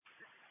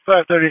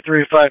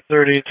533,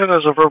 530. 10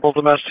 is a verbal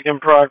domestic in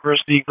progress.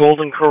 The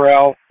Golden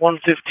Corral,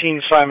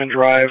 115 Simon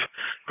Drive,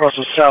 across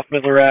of South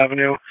Midler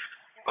Avenue.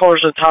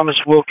 Callers are Thomas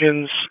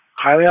Wilkins,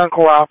 highly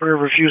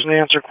uncooperative, refusing to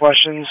answer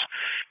questions,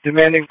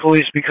 demanding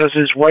police because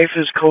his wife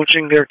is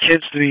coaching their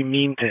kids to be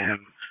mean to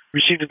him.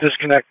 Received a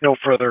disconnect, no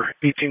further.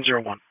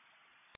 1801.